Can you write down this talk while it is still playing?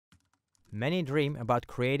Many dream about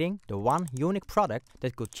creating the one unique product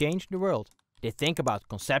that could change the world. They think about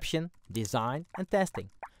conception, design and testing,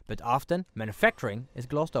 but often manufacturing is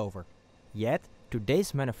glossed over. Yet,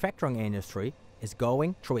 today's manufacturing industry is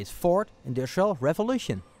going through its fourth industrial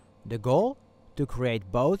revolution. The goal? To create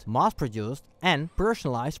both mass-produced and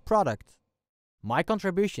personalized products. My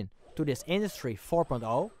contribution to this Industry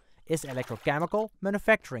 4.0 is electrochemical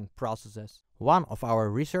manufacturing processes. One of our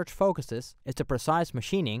research focuses is the precise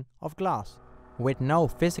machining of glass. With no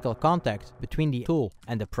physical contact between the tool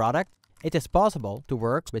and the product, it is possible to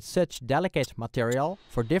work with such delicate material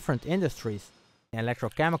for different industries. In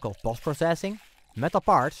electrochemical post-processing, metal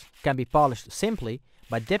parts can be polished simply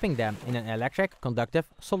by dipping them in an electric conductive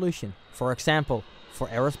solution, for example, for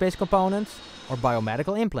aerospace components or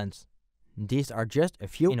biomedical implants. These are just a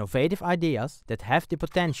few innovative ideas that have the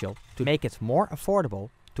potential to make it more affordable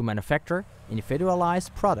to manufacture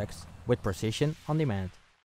individualized products with precision on demand.